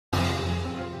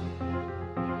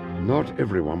Not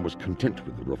everyone was content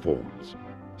with the reforms.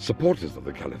 Supporters of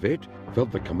the caliphate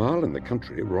felt that Kemal and the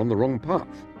country were on the wrong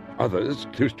path. Others,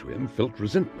 close to him, felt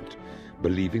resentment,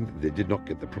 believing that they did not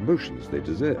get the promotions they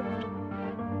deserved.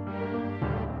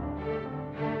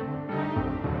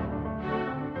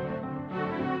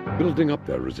 Building up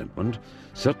their resentment,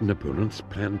 certain opponents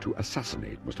planned to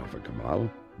assassinate Mustafa Kemal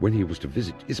when he was to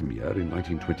visit Izmir in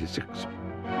 1926.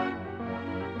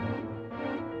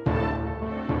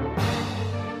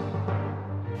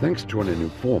 Thanks to an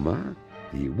informer,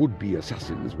 the would-be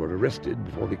assassins were arrested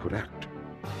before they could act.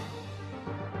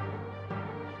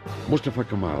 Mustafa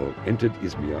Kemal entered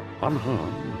Izmir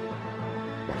unharmed,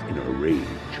 but in a rage.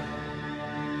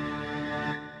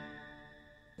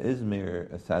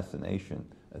 Izmir assassination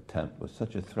attempt was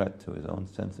such a threat to his own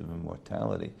sense of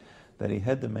immortality that he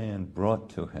had the man brought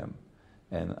to him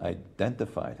and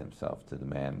identified himself to the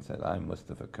man and said, "I'm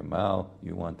Mustafa Kemal,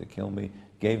 you want to kill me,"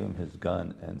 gave him his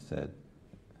gun and said,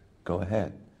 "Go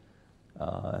ahead."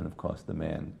 And of course the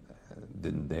man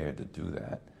didn't dare to do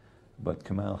that. But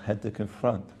Kemal had to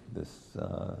confront this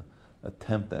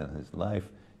attempt at his life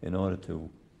in order to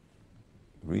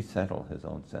resettle his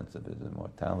own sense of his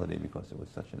immortality, because it was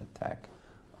such an attack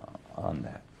on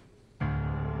that.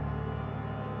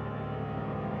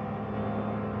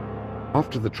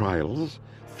 After the trials,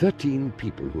 13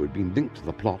 people who had been linked to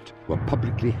the plot were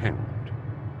publicly hanged.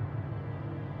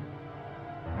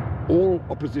 All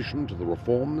opposition to the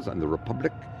reforms and the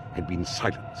Republic had been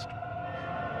silenced.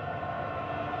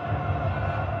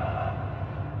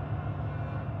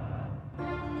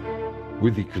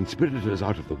 With the conspirators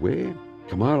out of the way,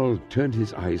 Kemal turned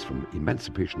his eyes from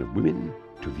emancipation of women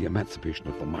to the emancipation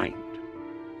of the mind.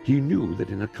 He knew that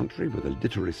in a country with a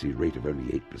literacy rate of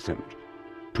only 8%,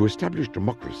 to establish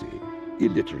democracy,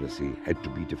 illiteracy had to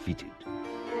be defeated.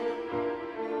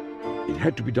 It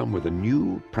had to be done with a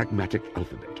new, pragmatic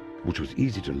alphabet, which was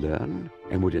easy to learn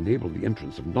and would enable the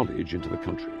entrance of knowledge into the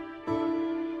country.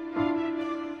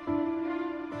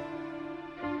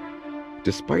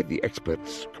 Despite the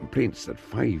experts' complaints that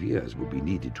 5 years would be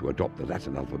needed to adopt the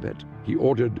Latin alphabet, he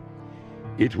ordered,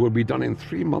 "It will be done in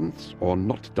 3 months or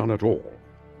not done at all."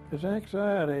 His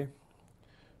anxiety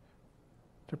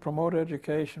to promote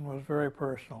education was very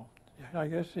personal. I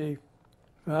guess he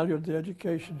valued the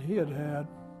education he had had,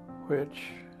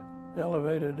 which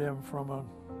elevated him from a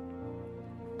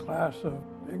class of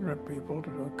ignorant people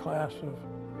to a class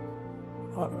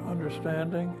of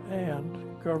understanding and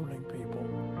governing people.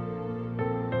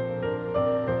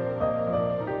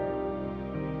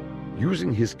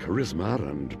 Using his charisma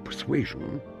and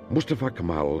persuasion, Mustafa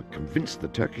Kemal convinced the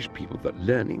Turkish people that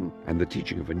learning and the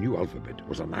teaching of a new alphabet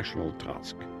was a national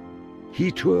task.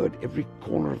 He toured every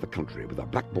corner of the country with a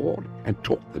blackboard and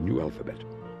taught the new alphabet.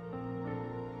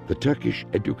 The Turkish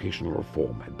educational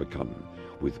reform had begun,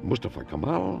 with Mustafa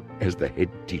Kemal as the head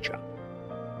teacher.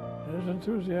 His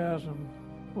enthusiasm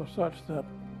was such that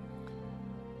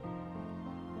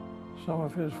some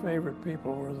of his favorite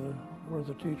people were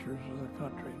the teachers of the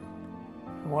country.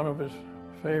 One of his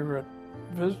favorite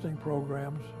visiting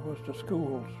programs was to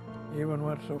schools. He even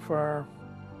went so far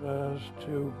as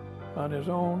to, on his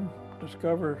own,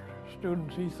 discover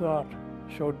students he thought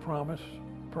showed promise,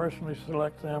 personally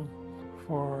select them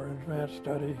for advanced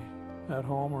study at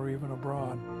home or even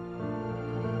abroad.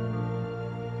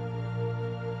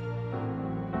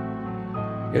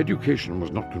 Education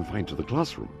was not confined to the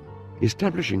classroom.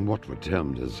 Establishing what were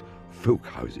termed as folk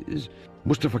houses,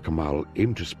 Mustafa Kemal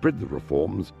aimed to spread the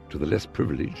reforms to the less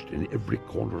privileged in every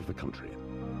corner of the country.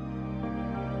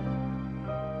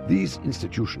 These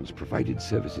institutions provided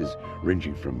services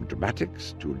ranging from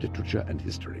dramatics to literature and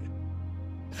history.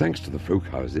 Thanks to the folk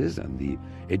houses and the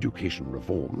education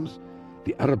reforms,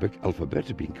 the Arabic alphabet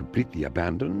had been completely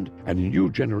abandoned, and a new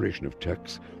generation of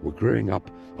Turks were growing up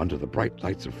under the bright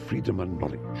lights of freedom and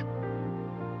knowledge.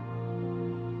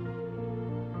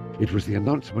 It was the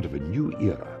announcement of a new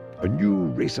era, a new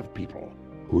race of people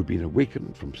who had been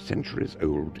awakened from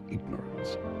centuries-old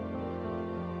ignorance.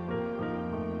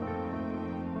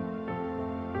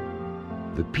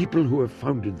 The people who have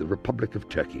founded the Republic of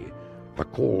Turkey are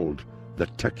called the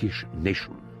Turkish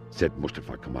nation, said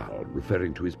Mustafa Kemal,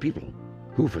 referring to his people,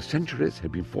 who for centuries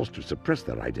had been forced to suppress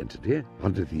their identity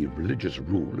under the religious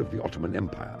rule of the Ottoman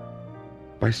Empire.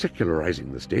 By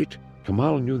secularizing the state,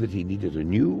 Kemal knew that he needed a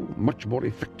new, much more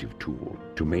effective tool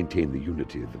to maintain the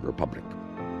unity of the Republic.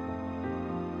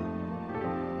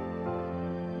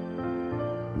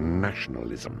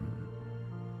 Nationalism.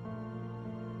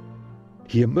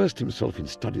 He immersed himself in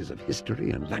studies of history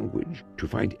and language to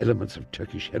find elements of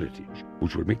Turkish heritage,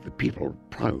 which would make the people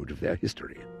proud of their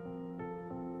history.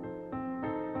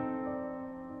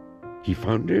 He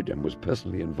founded and was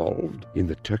personally involved in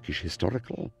the Turkish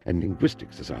Historical and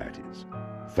Linguistic Societies.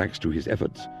 Thanks to his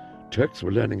efforts, Turks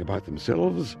were learning about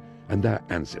themselves and their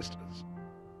ancestors.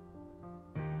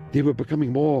 They were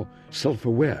becoming more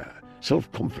self-aware,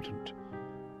 self-confident.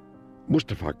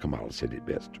 Mustafa Kemal said it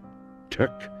best: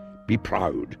 "Turk, be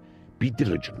proud, be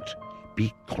diligent,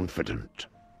 be confident."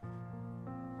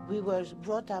 We were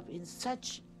brought up in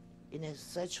such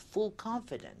full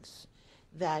confidence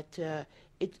that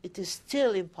it is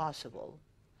still impossible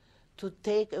to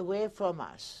take away from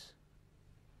us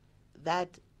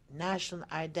that national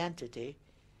identity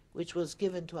which was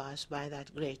given to us by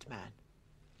that great man.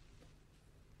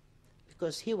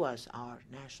 Because he was our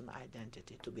national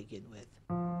identity to begin with.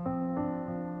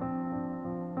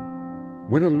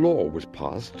 When a law was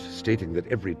passed stating that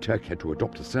every Turk had to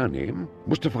adopt a surname,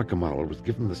 Mustafa Kemal was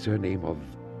given the surname of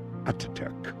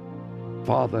ATATURK,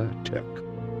 Father Turk.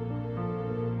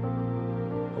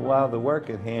 While the work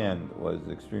at hand was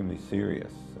extremely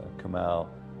serious, Kemal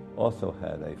also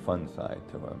had a fun side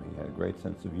to him. He had a great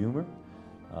sense of humor.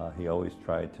 He always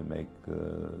tried to make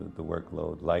the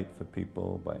workload light for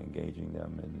people by engaging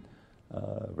them in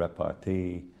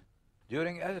repartee.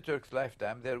 During Ataturk's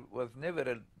lifetime, there was never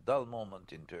a dull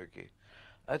moment in Turkey.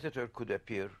 Ataturk could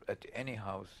appear at any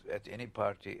house, at any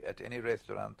party, at any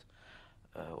restaurant,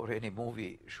 or any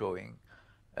movie showing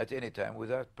at any time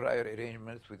without prior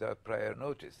arrangements, without prior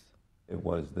notice. It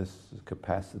was this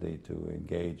capacity to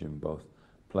engage in both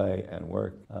play and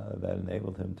work that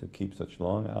enabled him to keep such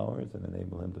long hours and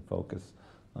enabled him to focus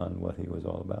on what he was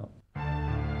all about.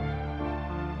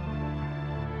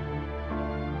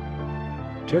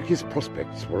 Turkey's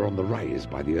prospects were on the rise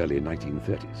by the early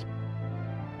 1930s.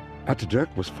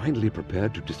 Ataturk was finally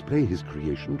prepared to display his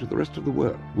creation to the rest of the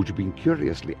world, which had been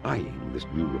curiously eyeing this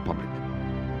new republic.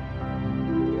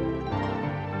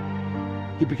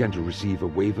 He began to receive a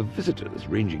wave of visitors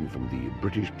ranging from the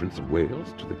British Prince of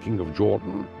Wales to the King of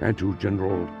Jordan and to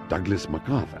General Douglas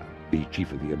MacArthur, the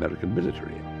chief of the American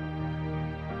military.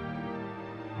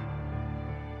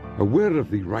 Aware of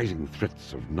the rising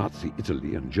threats of Nazi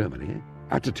Italy and Germany,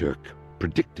 Ataturk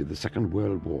predicted the Second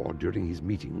World War during his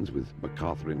meetings with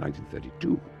MacArthur in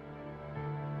 1932.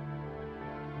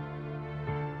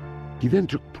 He then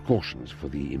took precautions for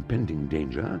the impending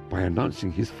danger by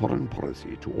announcing his foreign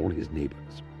policy to all his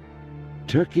neighbors.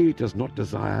 Turkey does not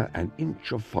desire an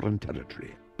inch of foreign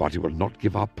territory, but it will not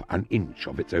give up an inch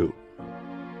of its own.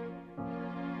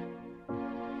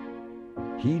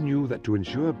 He knew that to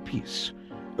ensure peace,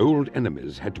 old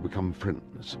enemies had to become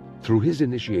friends. Through his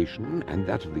initiation and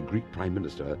that of the Greek Prime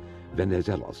Minister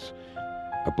Venizelos,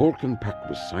 a Balkan Pact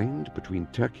was signed between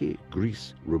Turkey,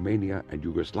 Greece, Romania, and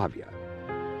Yugoslavia.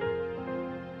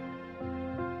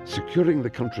 Securing the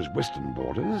country's western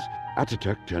borders,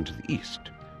 Ataturk turned to the east,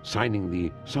 signing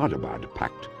the Sardabad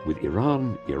Pact with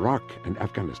Iran, Iraq, and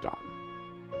Afghanistan.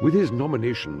 With his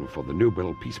nomination for the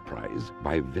Nobel Peace Prize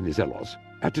by Venizelos,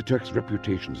 Ataturk's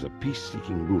reputation as a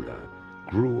peace-seeking ruler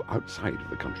grew outside of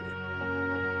the country.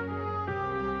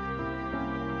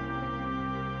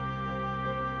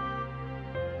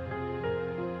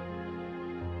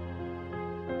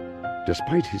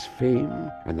 Despite his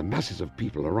fame and the masses of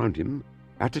people around him,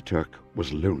 Ataturk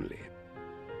was lonely.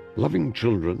 Loving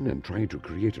children and trying to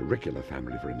create a regular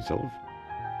family for himself,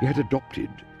 he had adopted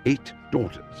 8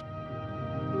 daughters.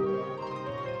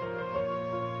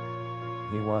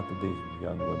 He wanted these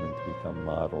young women to become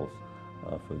models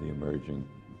for the emerging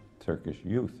Turkish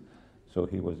youth. So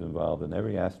he was involved in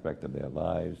every aspect of their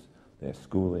lives, their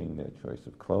schooling, their choice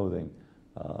of clothing,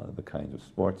 the kinds of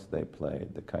sports they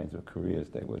played, the kinds of careers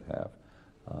they would have.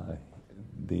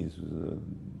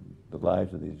 The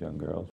lives of these young girls